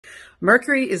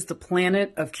Mercury is the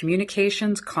planet of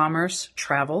communications, commerce,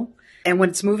 travel. And when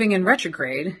it's moving in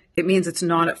retrograde, it means it's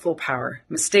not at full power.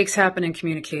 Mistakes happen in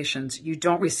communications. You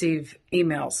don't receive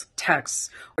emails, texts,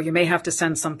 or you may have to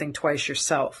send something twice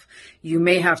yourself. You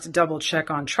may have to double check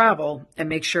on travel and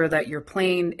make sure that your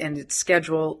plane and its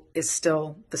schedule is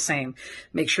still the same.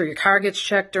 Make sure your car gets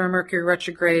checked during Mercury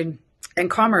retrograde. In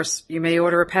commerce, you may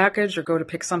order a package or go to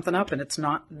pick something up and it's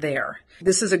not there.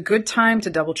 This is a good time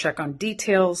to double check on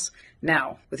details.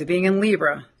 Now, with it being in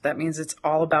Libra, that means it's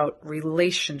all about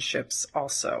relationships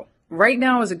also. Right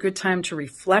now is a good time to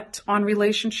reflect on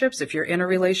relationships. If you're in a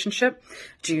relationship,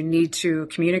 do you need to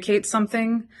communicate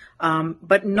something?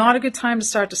 But not a good time to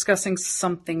start discussing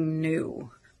something new.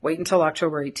 Wait until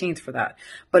October 18th for that.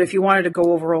 But if you wanted to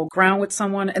go over old ground with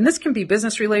someone, and this can be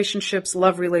business relationships,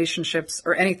 love relationships,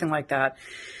 or anything like that,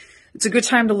 it's a good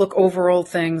time to look over old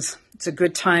things. It's a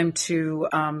good time to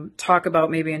talk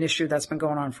about maybe an issue that's been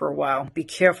going on for a while. Be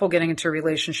careful getting into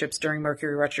relationships during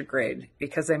Mercury retrograde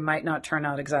because they might not turn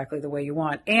out exactly the way you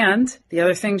want. And the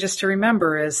other thing just to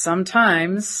remember is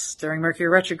sometimes during Mercury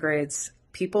retrogrades,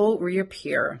 people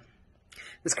reappear.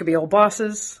 This could be old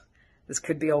bosses. This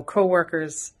could be old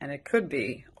coworkers, and it could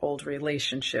be old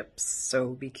relationships,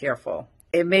 so be careful.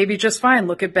 It may be just fine.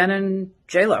 Look at Ben and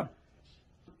J-Lo.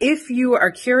 If you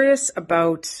are curious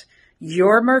about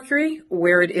your Mercury,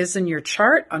 where it is in your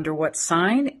chart, under what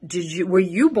sign, were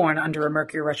you born under a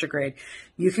Mercury retrograde?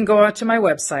 You can go out to my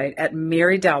website at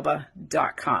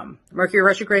marydalba.com. Mercury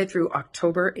retrograde through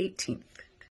October 18th.